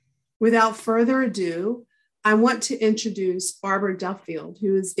Without further ado, I want to introduce Barbara Duffield,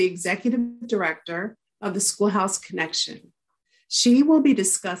 who is the Executive Director of the Schoolhouse Connection. She will be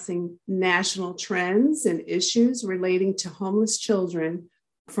discussing national trends and issues relating to homeless children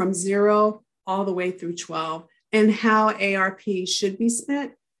from 0 all the way through 12 and how ARP should be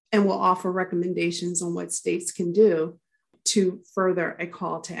spent, and will offer recommendations on what states can do to further a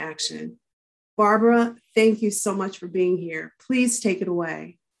call to action. Barbara, thank you so much for being here. Please take it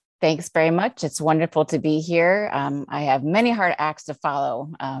away. Thanks very much. It's wonderful to be here. I have many hard acts to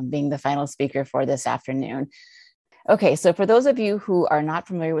follow, being the final speaker for this afternoon. Okay, so for those of you who are not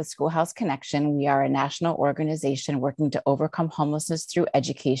familiar with Schoolhouse Connection, we are a national organization working to overcome homelessness through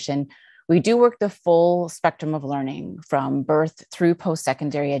education. We do work the full spectrum of learning from birth through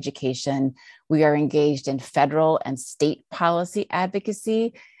post-secondary education. We are engaged in federal and state policy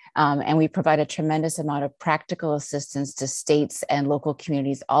advocacy, and we provide a tremendous amount of practical assistance to states and local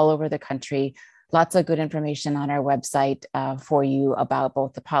communities all over the country. Lots of good information on our website for you about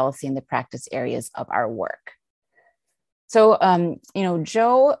both the policy and the practice areas of our work. So,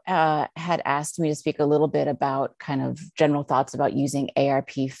 Joe had asked me to speak a little bit about kind of general thoughts about using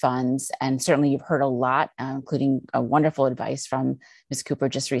ARP funds. And certainly you've heard a lot, including a wonderful advice from Ms. Cooper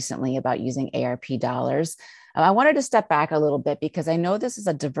just recently about using ARP dollars. I wanted to step back a little bit because I know this is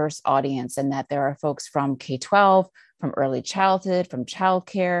a diverse audience and that there are folks from K-12, from early childhood, from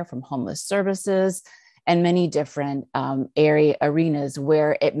childcare, from homeless services, and many different arenas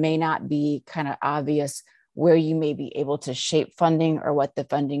where it may not be kind of obvious where you may be able to shape funding or what the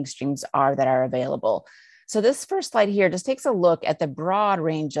funding streams are that are available. So this first slide here just takes a look at the broad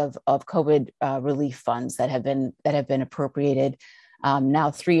range of COVID relief funds that have been appropriated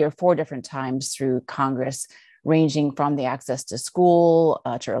now 3 or 4 different times through Congress, ranging from the access to school,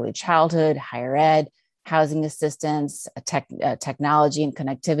 to early childhood, higher ed, housing assistance, technology and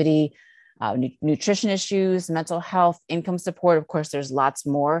connectivity, nutrition issues, mental health, income support. Of course, there's lots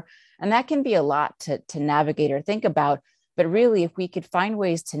more. And that can be a lot to navigate or think about. But really, if we could find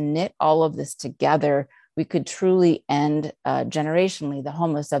ways to knit all of this together, we could truly end generationally the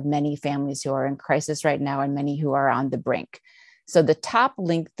homeless of many families who are in crisis right now and many who are on the brink. So the top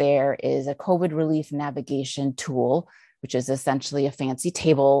link there is a COVID relief navigation tool, which is essentially a fancy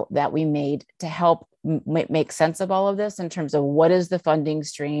table that we made to help make sense of all of this in terms of what is the funding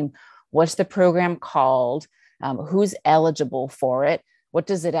stream, what's the program called, who's eligible for it, what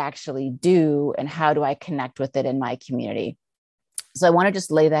does it actually do, and how do I connect with it in my community? So I want to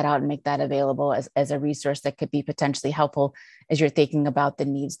just lay that out and make that available as a resource that could be potentially helpful as you're thinking about the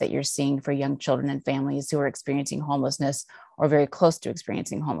needs that you're seeing for young children and families who are experiencing homelessness or very close to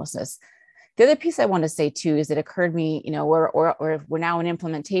experiencing homelessness. The other piece I want to say too is it occurred to me, we're now in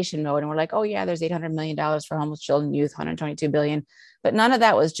implementation mode and we're like, oh yeah, there's $800 million for homeless children and youth, $122 billion, but none of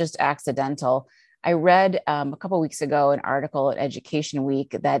that was just accidental. I read a couple of weeks ago an article at Education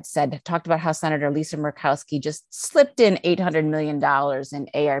Week that talked about how Senator Lisa Murkowski just slipped in $800 million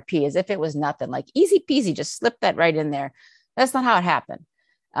in ARP as if it was nothing, like easy peasy, just slipped that right in there. That's not how it happened.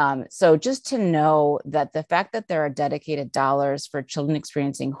 So just to know that the fact that there are dedicated dollars for children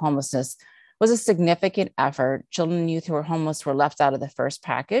experiencing homelessness was a significant effort. Children and youth who are homeless were left out of the first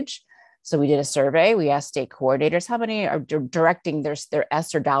package. So we did a survey. We asked state coordinators how many are directing their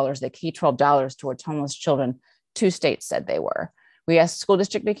ESSER dollars, the K-12 dollars towards homeless children. 2 states said they were. We asked school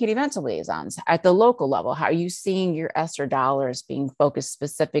district vacated rental liaisons at the local level, how are you seeing your ESSER dollars being focused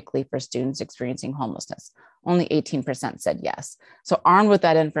specifically for students experiencing homelessness? Only 18% said yes. So armed with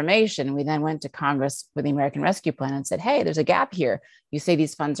that information, we then went to Congress with the American Rescue Plan and said, hey, there's a gap here. You say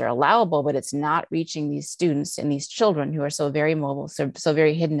these funds are allowable, but it's not reaching these students and these children who are so very mobile, so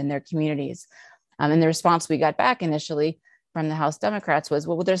very hidden in their communities. And the response we got back initially from the House Democrats was,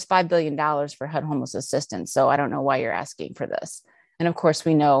 well, there's $5 billion for HUD homeless assistance. So I don't know why you're asking for this. And of course,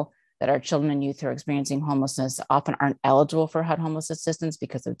 we know that our children and youth who are experiencing homelessness often aren't eligible for HUD homeless assistance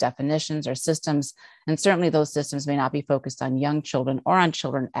because of definitions or systems. And certainly those systems may not be focused on young children or on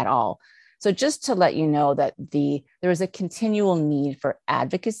children at all. So just to let you know that there is a continual need for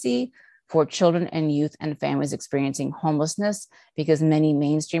advocacy for children and youth and families experiencing homelessness, because many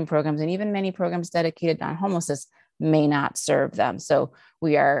mainstream programs and even many programs dedicated on homelessness may not serve them. So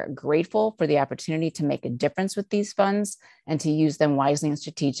we are grateful for the opportunity to make a difference with these funds and to use them wisely and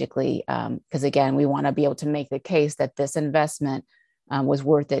strategically, because again, we want to be able to make the case that this investment was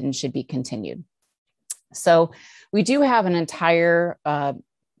worth it and should be continued. So we do have an entire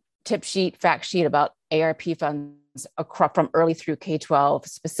tip sheet, fact sheet about ARP funds from early through K-12,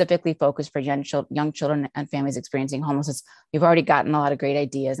 specifically focused for young children and families experiencing homelessness. We've already gotten a lot of great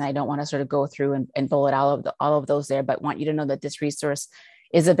ideas, and I don't want to sort of go through and bullet all of those there, but want you to know that this resource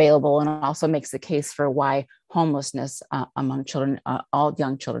is available, and also makes the case for why homelessness among children, all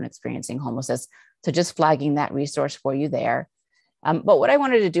young children experiencing homelessness. So just flagging that resource for you there. But what I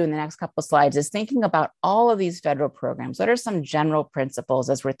wanted to do in the next couple of slides is thinking about all of these federal programs. What are some general principles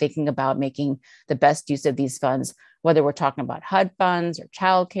as we're thinking about making the best use of these funds, whether we're talking about HUD funds or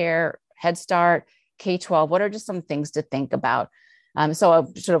childcare, Head Start, K-12, what are just some things to think about? So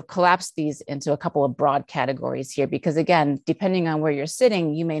I'll sort of collapse these into a couple of broad categories here, because again, depending on where you're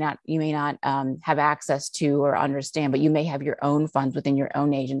sitting, you may not have access to or understand, but you may have your own funds within your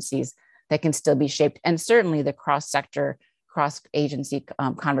own agencies that can still be shaped, and certainly the cross-sector, cross-agency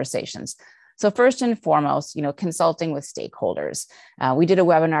conversations. So first and foremost, consulting with stakeholders. We did a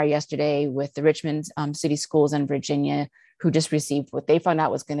webinar yesterday with the Richmond City Schools in Virginia, who just received what they found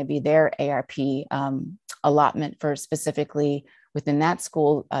out was going to be their ARP allotment for specifically within that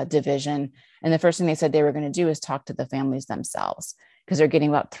school division. And the first thing they said they were going to do is talk to the families themselves, because they're getting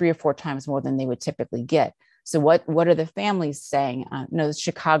about 3 or 4 times more than they would typically get. So what are the families saying? The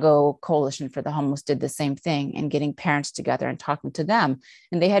Chicago Coalition for the Homeless did the same thing, and getting parents together and talking to them.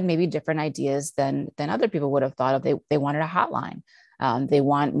 And they had maybe different ideas than other people would have thought of. They wanted a hotline. They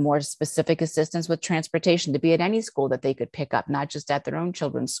want more specific assistance with transportation to be at any school that they could pick up, not just at their own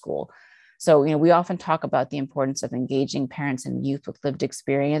children's school. So, we often talk about the importance of engaging parents and youth with lived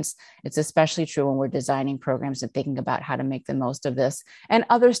experience. It's especially true when we're designing programs and thinking about how to make the most of this, and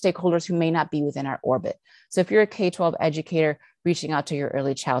other stakeholders who may not be within our orbit. So if you're a K-12 educator, reaching out to your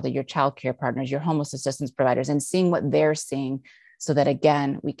early childhood, your child care partners, your homeless assistance providers, and seeing what they're seeing, so that,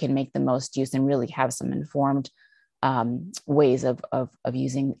 again, we can make the most use and really have some informed ways of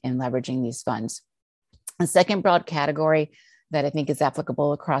using and leveraging these funds. A second broad category that I think is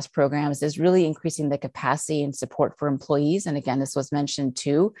applicable across programs is really increasing the capacity and support for employees. And again, this was mentioned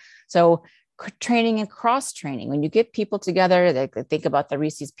too. So training and cross-training. When you get people together, they think about the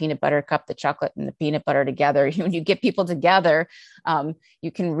Reese's peanut butter cup, the chocolate and the peanut butter together. When you get people together,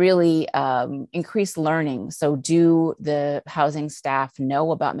 you can really increase learning. So do the housing staff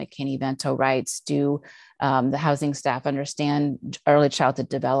know about McKinney-Vento rights? Do the housing staff understand early childhood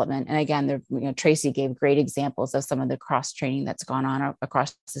development? And again, Tracy gave great examples of some of the cross-training that's gone on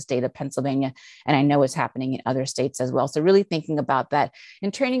across the state of Pennsylvania. And I know it's happening in other states as well. So really thinking about that.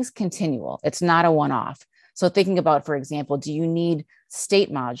 And training's continual. It's not a one-off. So thinking about, for example, do you need state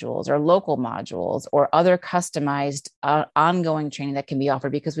modules or local modules or other customized ongoing training that can be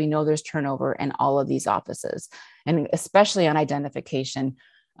offered? Because we know there's turnover in all of these offices, and especially on identification.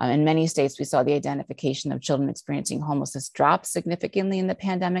 In many states, we saw the identification of children experiencing homelessness drop significantly in the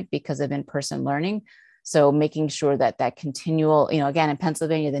pandemic because of in-person learning. So making sure that continual, again, in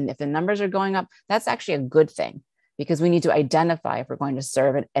Pennsylvania, then if the numbers are going up, that's actually a good thing, because we need to identify if we're going to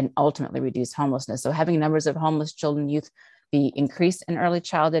serve and ultimately reduce homelessness. So having numbers of homeless children, youth be increased in early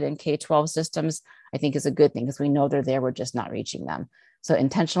childhood and K-12 systems, I think is a good thing, because we know they're there, we're just not reaching them. So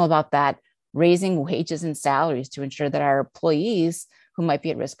intentional about that, raising wages and salaries to ensure that our employees who might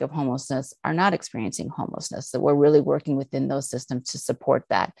be at risk of homelessness are not experiencing homelessness. So we're really working within those systems to support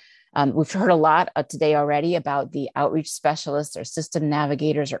that. We've heard a lot today already about the outreach specialists or system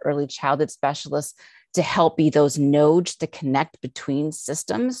navigators or early childhood specialists to help be those nodes to connect between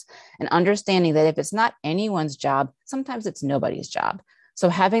systems, and understanding that if it's not anyone's job, sometimes it's nobody's job. So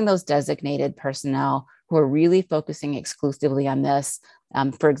having those designated personnel who are really focusing exclusively on this.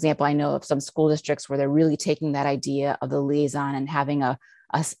 For example, I know of some school districts where they're really taking that idea of the liaison and having a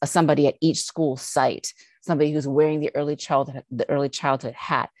somebody at each school site, somebody who's wearing the early childhood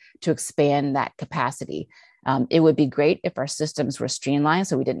hat to expand that capacity. It would be great if our systems were streamlined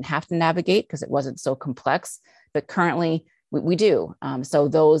so we didn't have to navigate, because it wasn't so complex. But currently we do. So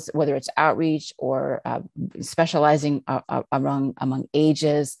those, whether it's outreach or specializing among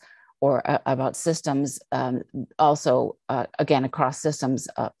ages or about systems, also, again, across systems,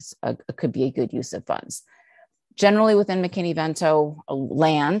 could be a good use of funds. Generally within McKinney-Vento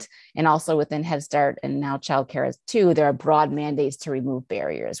land, and also within Head Start and now Child Care too, there are broad mandates to remove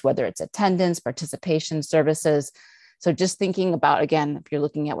barriers, whether it's attendance, participation, services. So just thinking about, again, if you're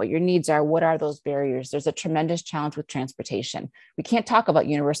looking at what your needs are, what are those barriers? There's a tremendous challenge with transportation. We can't talk about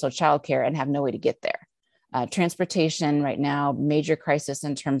universal childcare and have no way to get there. Transportation right now, major crisis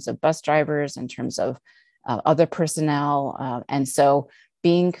in terms of bus drivers, in terms of other personnel. And so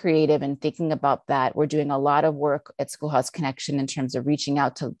being creative and thinking about that. We're doing a lot of work at Schoolhouse Connection in terms of reaching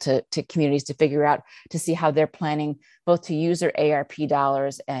out to communities to figure out, to see how they're planning both to use their ARP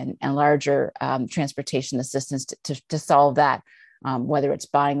dollars and larger transportation assistance to solve that, whether it's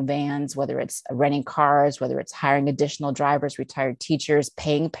buying vans, whether it's renting cars, whether it's hiring additional drivers, retired teachers,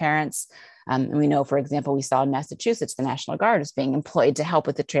 paying parents And we know, for example, we saw in Massachusetts, the National Guard is being employed to help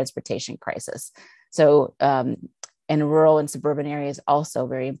with the transportation crisis. So in rural and suburban areas, also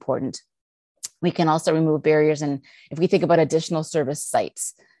very important. We can also remove barriers. And if we think about additional service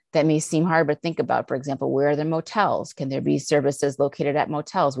sites that may seem hard, but think about, for example, where are the motels? Can there be services located at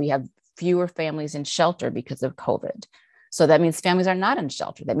motels? We have fewer families in shelter because of COVID. So that means families are not in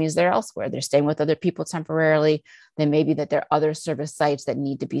shelter. That means they're elsewhere. They're staying with other people temporarily. Then maybe that there are other service sites that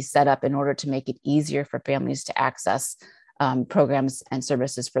need to be set up in order to make it easier for families to access programs and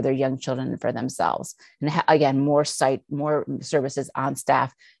services for their young children and for themselves. And again, more services on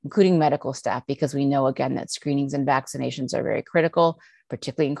staff, including medical staff, because we know, again, that screenings and vaccinations are very critical,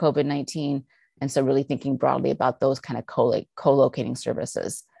 particularly in COVID-19. And so really thinking broadly about those kind of co-locating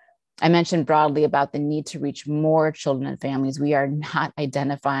services. I mentioned broadly about the need to reach more children and families. We are not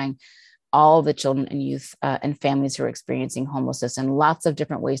identifying all the children and youth and families who are experiencing homelessness, and lots of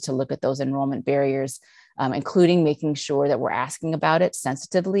different ways to look at those enrollment barriers, including making sure that we're asking about it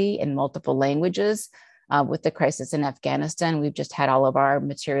sensitively in multiple languages. With the crisis in Afghanistan, we've just had all of our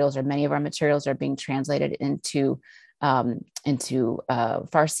materials, or many of our materials, are being translated into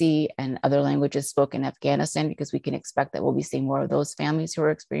Farsi and other languages spoken in Afghanistan, because we can expect that we'll be seeing more of those families who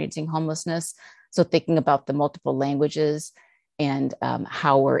are experiencing homelessness. So thinking about the multiple languages and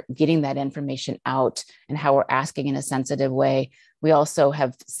how we're getting that information out and how we're asking in a sensitive way. We also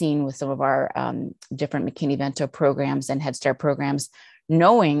have seen with some of our different McKinney-Vento programs and Head Start programs,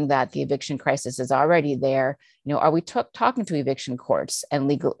 knowing that the eviction crisis is already there, are we talking to eviction courts and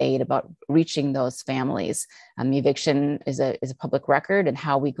legal aid about reaching those families? Eviction is a public record, and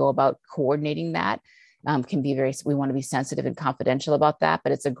how we go about coordinating that can be we want to be sensitive and confidential about that,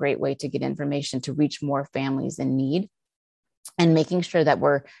 but it's a great way to get information to reach more families in need. And making sure that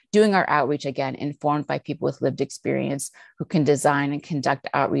we're doing our outreach, again, informed by people with lived experience who can design and conduct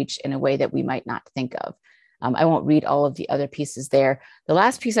outreach in a way that we might not think of. I won't read all of the other pieces there. The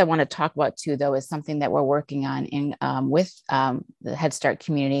last piece I want to talk about too, though, is something that we're working on with the Head Start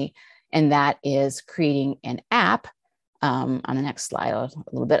community, and that is creating an app. On the next slide, a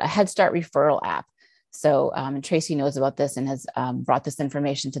little bit, a Head Start referral app. So Tracy knows about this and has brought this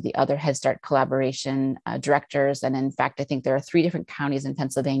information to the other Head Start collaboration directors. And in fact, I think there are 3 different counties in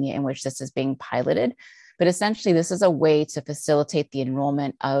Pennsylvania in which this is being piloted. But essentially, this is a way to facilitate the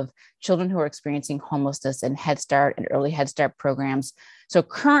enrollment of children who are experiencing homelessness in Head Start and early Head Start programs. So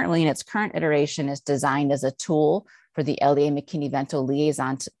currently, in its current iteration, is designed as a tool for the LEA McKinney-Vento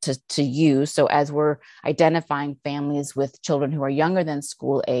liaison to use. So as we're identifying families with children who are younger than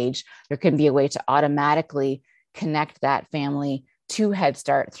school age, there can be a way to automatically connect that family to Head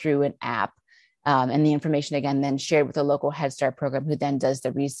Start through an app. And the information, again, then shared with a local Head Start program, who then does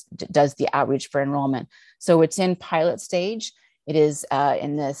the outreach for enrollment. So it's in pilot stage. It is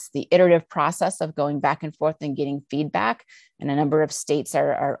in the iterative process of going back and forth and getting feedback. And a number of states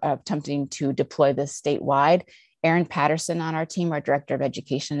are attempting to deploy this statewide. Erin Patterson on our team, our Director of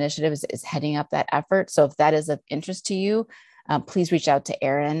Education Initiatives, is heading up that effort. So if that is of interest to you, please reach out to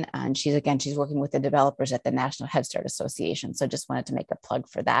Erin. And she's working with the developers at the National Head Start Association. So just wanted to make a plug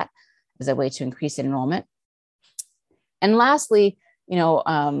for that as a way to increase enrollment. And lastly, we do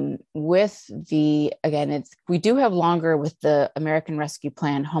have longer with the American Rescue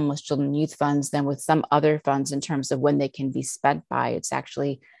Plan Homeless Children and Youth Funds than with some other funds in terms of when they can be spent by. It's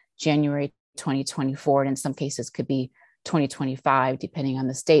actually January 2024, and in some cases could be 2025, depending on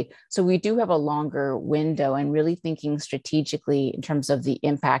the state. So we do have a longer window, and really thinking strategically in terms of the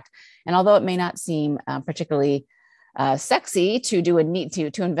impact. And although it may not seem particularly sexy to do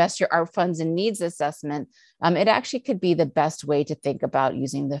to invest our funds in needs assessment, it actually could be the best way to think about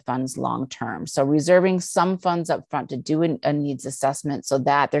using the funds long term. So reserving some funds up front to do a needs assessment so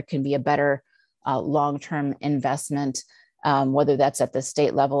that there can be a better long-term investment, whether that's at the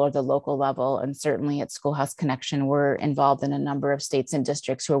state level or the local level. And certainly at Schoolhouse Connection, we're involved in a number of states and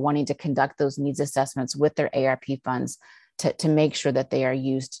districts who are wanting to conduct those needs assessments with their ARP funds to make sure that they are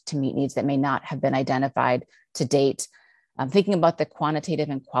used to meet needs that may not have been identified to date. Thinking about the quantitative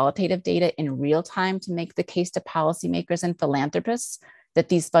and qualitative data in real time to make the case to policymakers and philanthropists that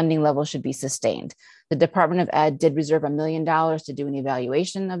these funding levels should be sustained. The Department of Ed did reserve $1 million to do an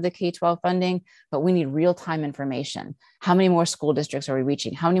evaluation of the K-12 funding, but we need real-time information. How many more school districts are we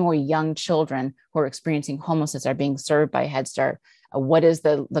reaching? How many more young children who are experiencing homelessness are being served by Head Start? What is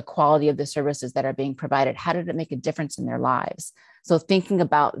the quality of the services that are being provided? How did it make a difference in their lives? So thinking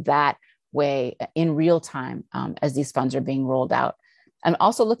about that way in real time as these funds are being rolled out. And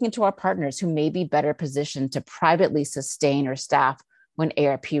also looking to our partners who may be better positioned to privately sustain or staff when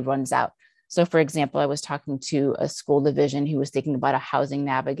ARP runs out. So for example, I was talking to a school division who was thinking about a housing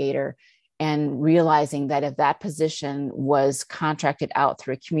navigator, and realizing that if that position was contracted out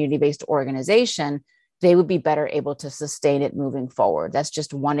through a community-based organization, they would be better able to sustain it moving forward. That's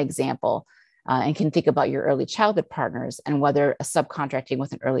just one example. And can think about your early childhood partners and whether a subcontracting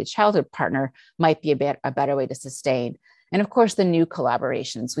with an early childhood partner might be a better way to sustain. And of course, the new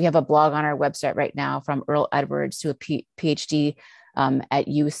collaborations. We have a blog on our website right now from Earl Edwards to a PhD at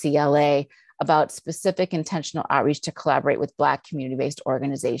UCLA about specific intentional outreach to collaborate with Black community-based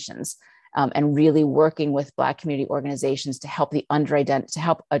organizations, and really working with Black community organizations to help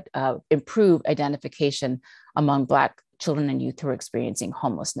improve identification among Black children and youth who are experiencing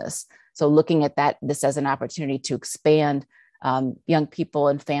homelessness. So looking at this as an opportunity to expand young people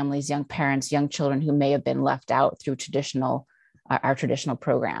and families, young parents, young children who may have been left out through our traditional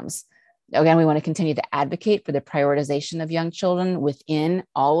programs. Again, we want to continue to advocate for the prioritization of young children within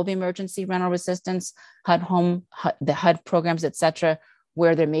all of emergency rental assistance, the HUD programs, et cetera,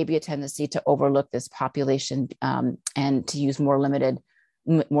 where there may be a tendency to overlook this population and to use more limited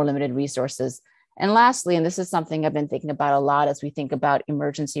resources. And lastly, and this is something I've been thinking about a lot as we think about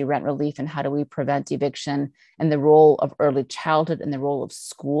emergency rent relief and how do we prevent eviction, and the role of early childhood and the role of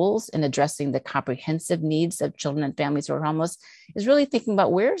schools in addressing the comprehensive needs of children and families who are homeless, is really thinking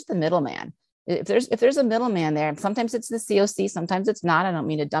about where's the middleman. If there's a middleman there, and sometimes it's the COC, sometimes it's not. I don't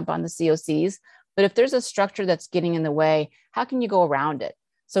mean to dump on the COCs, but if there's a structure that's getting in the way, how can you go around it?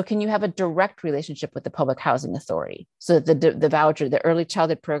 So can you have a direct relationship with the Public Housing Authority so that the voucher, the early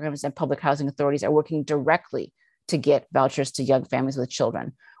childhood programs and public housing authorities are working directly to get vouchers to young families with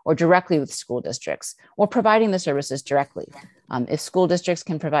children, or directly with school districts, or providing the services directly? If school districts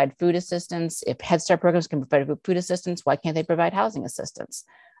can provide food assistance, if Head Start programs can provide food assistance, why can't they provide housing assistance?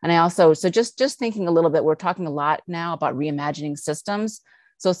 And I also, so just thinking a little bit, we're talking a lot now about reimagining systems.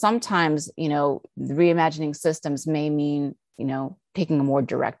 So sometimes, reimagining systems may mean, taking a more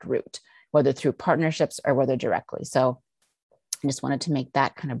direct route, whether through partnerships or whether directly. So I just wanted to make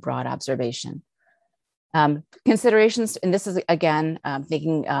that kind of broad observation. Considerations, and this is again,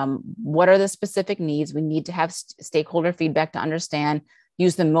 thinking, what are the specific needs? We need to have stakeholder feedback to understand,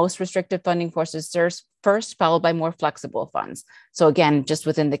 use the most restrictive funding sources first, followed by more flexible funds. So again, just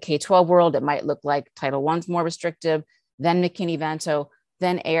within the K-12 world, it might look like Title I's more restrictive, then McKinney-Vento,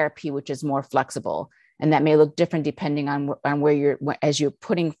 then ARP, which is more flexible. And that may look different depending on where as you're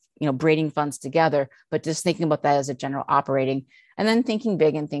putting, braiding funds together, but just thinking about that as a general operating, and then thinking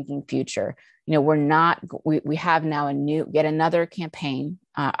big and thinking future. We have now yet another campaign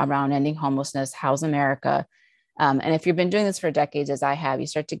around ending homelessness, House America. And if you've been doing this for decades, as I have, you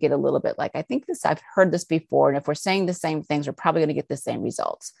start to get a little bit like, I've heard this before. And if we're saying the same things, we're probably going to get the same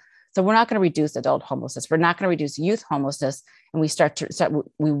results. So we're not going to reduce adult homelessness. We're not going to reduce youth homelessness. And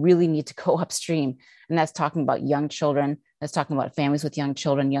we really need to go upstream. And that's talking about young children. That's talking about families with young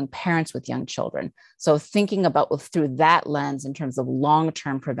children, young parents with young children. So thinking about through that lens in terms of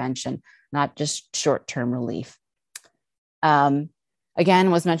long-term prevention, not just short-term relief. Again,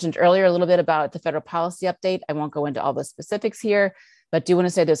 was mentioned earlier a little bit about the federal policy update. I won't go into all the specifics here, but do want to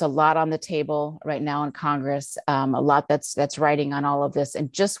say there's a lot on the table right now in Congress, a lot that's writing on all of this,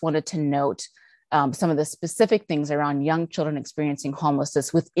 and just wanted to note some of the specific things around young children experiencing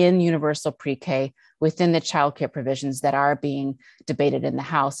homelessness within universal pre-K, within the childcare provisions that are being debated in the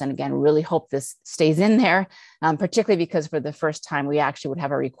House. And again, really hope this stays in there, particularly because for the first time, we actually would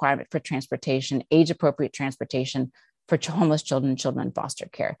have a requirement for transportation, age-appropriate transportation for homeless children in foster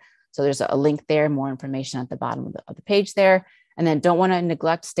care. So there's a link there, more information at the bottom of the page there. And then don't want to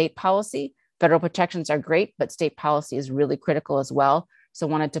neglect state policy. Federal protections are great, but state policy is really critical as well. So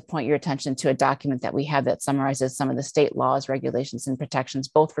wanted to point your attention to a document that we have that summarizes some of the state laws, regulations, and protections,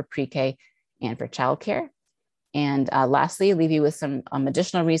 both for pre-K and for childcare. And lastly, leave you with some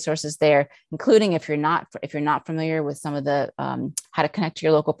additional resources there, including if you're not familiar with some of the how to connect to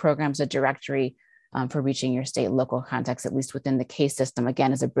your local programs, a directory for reaching your state and local contacts, at least within the K system,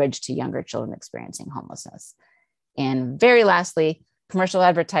 again, as a bridge to younger children experiencing homelessness. And very lastly, commercial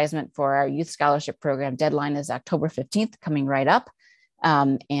advertisement for our youth scholarship program. Deadline is October 15th, coming right up.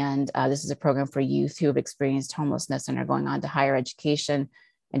 This is a program for youth who have experienced homelessness and are going on to higher education.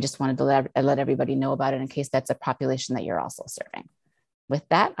 And just wanted to let everybody know about it in case that's a population that you're also serving. With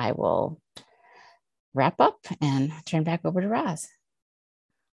that, I will wrap up and turn back over to Roz.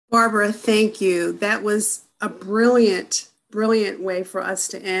 Barbara, thank you. That was a brilliant way for us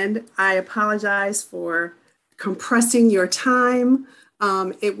to end. I apologize for compressing your time.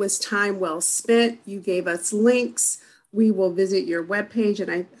 It was time well spent. You gave us links. We will visit your webpage,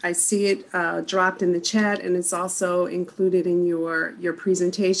 and I see it dropped in the chat, and it's also included in your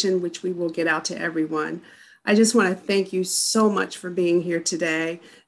presentation, which we will get out to everyone. I just want to thank you so much for being here today.